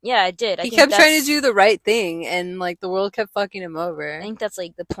 I did. He kept trying to do the right thing, and like the world kept fucking him over. I think that's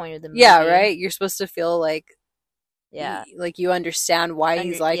like the point of the movie. Yeah, right? You're supposed to feel like like you understand why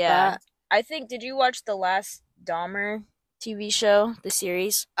he's like that. I think, did you watch the last Dahmer TV show, the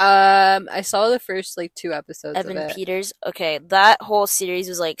series? I saw the first like 2 episodes of it. Evan Peters. Okay, that whole series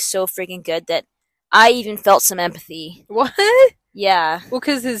was like so freaking good that I even felt some empathy. What? Yeah. Well,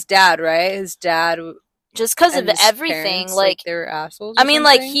 because his dad, right? His dad. Just because of everything, parents, like they were assholes. I mean,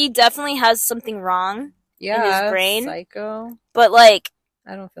 like he definitely has something wrong in his brain. Psycho. But like,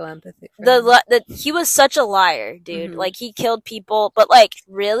 I don't feel empathy for him. He was such a liar, dude. Like he killed people, but like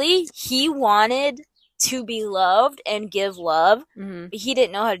really, he wanted to be loved and give love, but he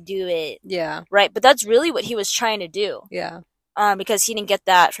didn't know how to do it. Yeah. Right. But that's really what he was trying to do. Yeah. Because he didn't get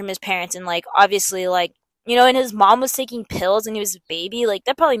that from his parents, and like obviously, like and his mom was taking pills, and he was a baby. Like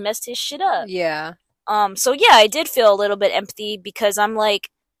that probably messed his shit up. Yeah. So yeah, I did feel a little bit empathy, because I'm like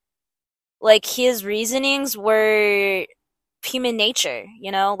his reasonings were human nature,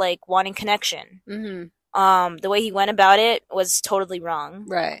 like wanting connection. The way he went about it was totally wrong.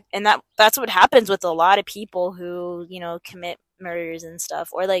 Right. And that's what happens with a lot of people who, commit murders and stuff,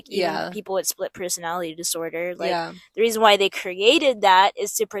 or like even people with split personality disorder. Like the reason why they created that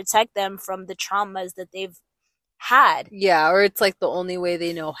is to protect them from the traumas that they've had. Yeah, or it's like the only way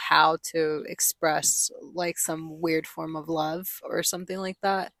they know how to express like some weird form of love or something like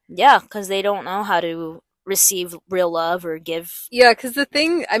that. Yeah, because they don't know how to receive real love or give. Yeah, because the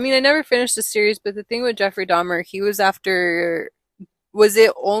thing, I mean, I never finished the series, but the thing with Jeffrey Dahmer, he was after, was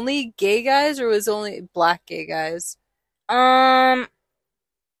it only gay guys, or was it only black gay guys?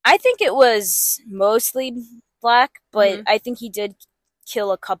 I think it was mostly black, but I think he did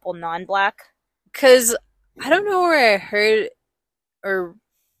kill a couple non-black. Because I don't know where I heard or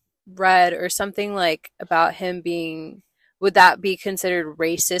read or something like about him being, would that be considered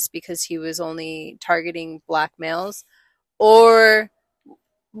racist because he was only targeting black males? Or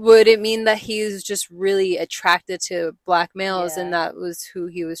would it mean that he's just really attracted to black males and that was who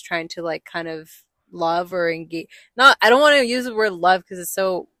he was trying to like kind of love or engage? Not, I don't want to use the word love because it's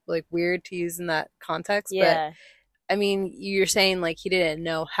so like weird to use in that context, but I mean, you're saying like he didn't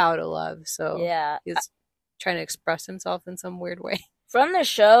know how to love, so he's trying to express himself in some weird way. From the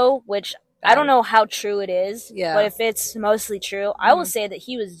show, which I don't know how true it is, Yeah. but if it's mostly true, I will say that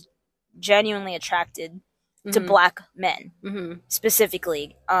he was genuinely attracted to black men,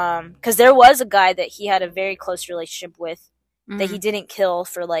 specifically. Because there was a guy that he had a very close relationship with that he didn't kill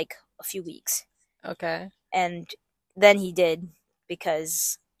for like a few weeks. Okay. And then he did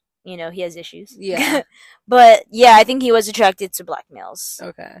because, you know, he has issues. Yeah. But yeah, I think he was attracted to black males.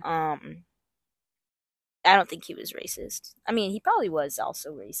 Okay. I don't think he was racist. I mean, he probably was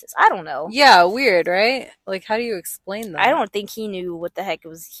also racist. I don't know. Yeah, weird, right? Like, how do you explain that? I don't think he knew what the heck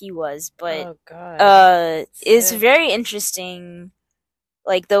he was, but oh god, it's very interesting,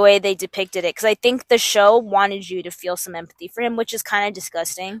 like the way they depicted it. Because I think the show wanted you to feel some empathy for him, which is kind of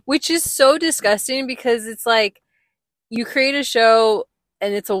disgusting. Which is so disgusting because it's like you create a show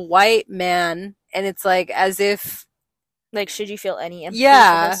and it's a white man, and it's like as if. Like, should you feel any empathy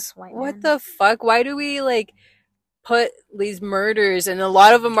for this white man? What the fuck? Why do we, like, put these murders, and a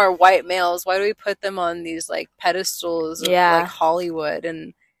lot of them are white males, why do we put them on these, like, pedestals of, like, Hollywood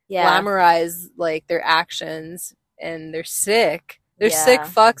and glamorize, like, their actions, and they're sick. They're sick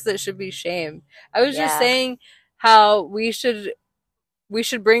fucks that should be shamed. I was just saying how we should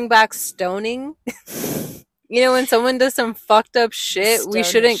bring back stoning. You know, when someone does some fucked up shit, we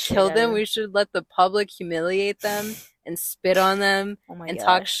shouldn't kill them. We should let the public humiliate them and spit on them and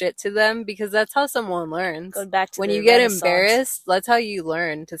talk shit to them, because that's how someone learns. Go back to when you get embarrassed, that's how you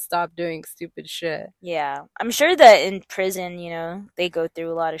learn to stop doing stupid shit. Yeah. I'm sure that in prison, you know, they go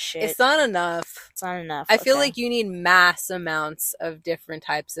through a lot of shit. It's not enough. It's not enough. I feel like you need mass amounts of different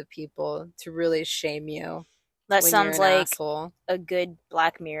types of people to really shame you. That sounds like a good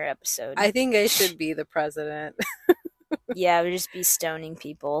Black Mirror episode. I think I should be the president. Yeah, I would just be stoning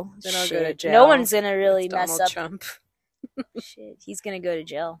people. Then I'll go to jail. No one's gonna really mess Donald up. Trump. Shit, he's gonna go to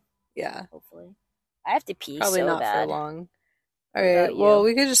jail. Yeah, hopefully. I have to pee. Probably so not bad. for long. All right. Well,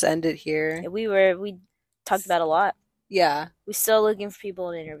 we could just end it here. Yeah, we talked about a lot. Yeah. We're still looking for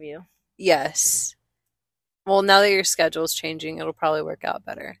people to interview. Yes. Well, now that your schedule's changing, it'll probably work out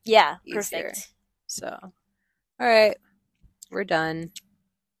better. Yeah, easier. Perfect. So, all right, we're done.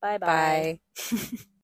 Bye-bye. Bye.